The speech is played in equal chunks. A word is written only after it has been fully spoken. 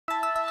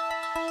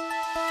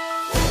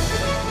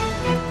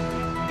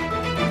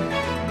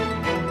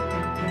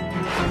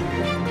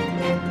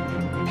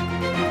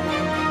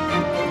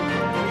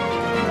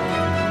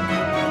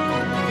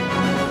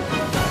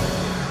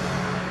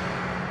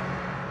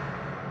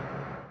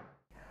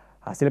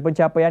Hasil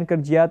pencapaian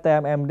kerja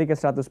TMMD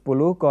ke-110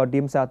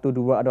 KODIM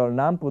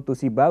 1206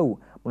 PUTUSSIBAU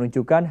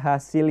menunjukkan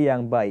hasil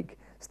yang baik.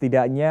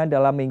 Setidaknya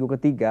dalam minggu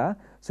ketiga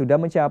sudah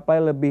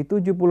mencapai lebih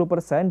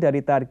 70%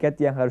 dari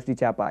target yang harus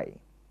dicapai.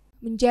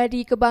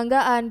 Menjadi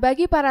kebanggaan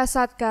bagi para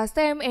Satgas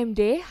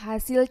TMMD,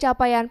 hasil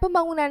capaian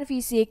pembangunan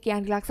fisik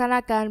yang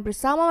dilaksanakan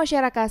bersama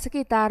masyarakat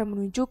sekitar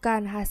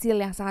menunjukkan hasil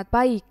yang sangat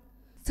baik.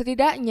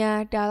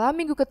 Setidaknya dalam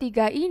minggu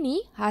ketiga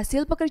ini,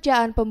 hasil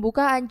pekerjaan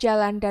pembukaan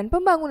jalan dan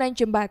pembangunan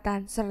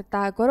jembatan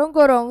serta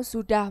gorong-gorong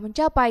sudah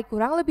mencapai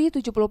kurang lebih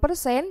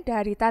 70%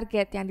 dari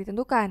target yang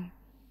ditentukan.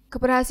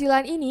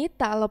 Keberhasilan ini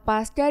tak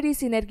lepas dari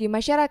sinergi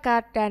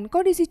masyarakat dan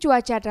kondisi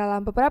cuaca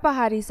dalam beberapa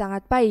hari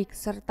sangat baik,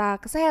 serta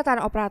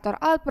kesehatan operator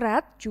alat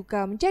berat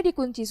juga menjadi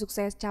kunci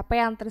sukses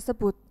capaian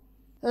tersebut.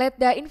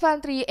 Letda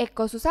Infanteri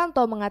Eko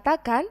Susanto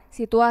mengatakan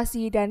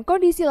situasi dan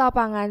kondisi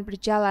lapangan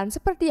berjalan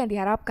seperti yang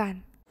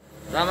diharapkan.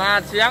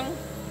 Selamat siang,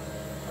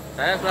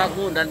 saya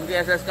selaku dan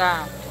SSK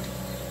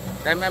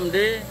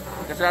TMMD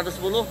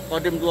ke-110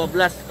 KODIM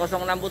 1206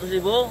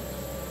 PUTUSSIBAU.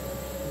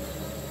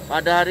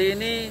 Pada hari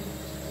ini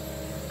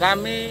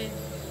kami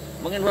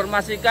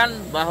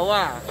menginformasikan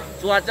bahwa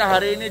cuaca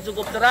hari ini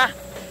cukup cerah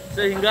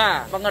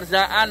sehingga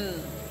pengerjaan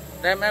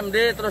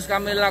TMMD terus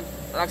kami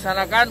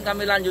laksanakan,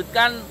 kami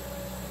lanjutkan.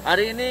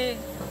 Hari ini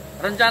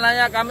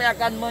rencananya kami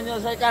akan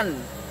menyelesaikan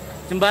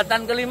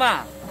jembatan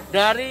kelima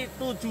dari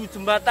 7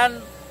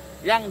 jembatan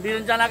yang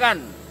direncanakan.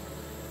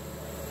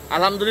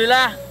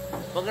 Alhamdulillah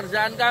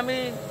pekerjaan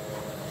kami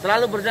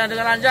selalu berjalan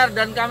dengan lancar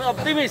dan kami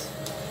optimis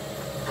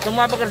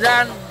semua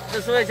pekerjaan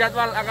sesuai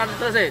jadwal akan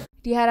selesai.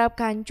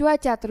 Diharapkan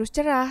cuaca terus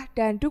cerah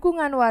dan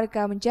dukungan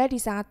warga menjadi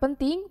sangat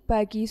penting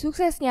bagi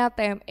suksesnya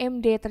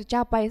TMMD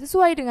tercapai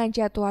sesuai dengan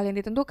jadwal yang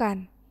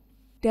ditentukan.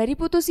 Dari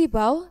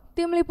PUTUSSIBAU,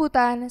 Tim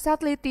Liputan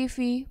Satelit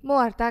TV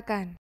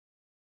mewartakan.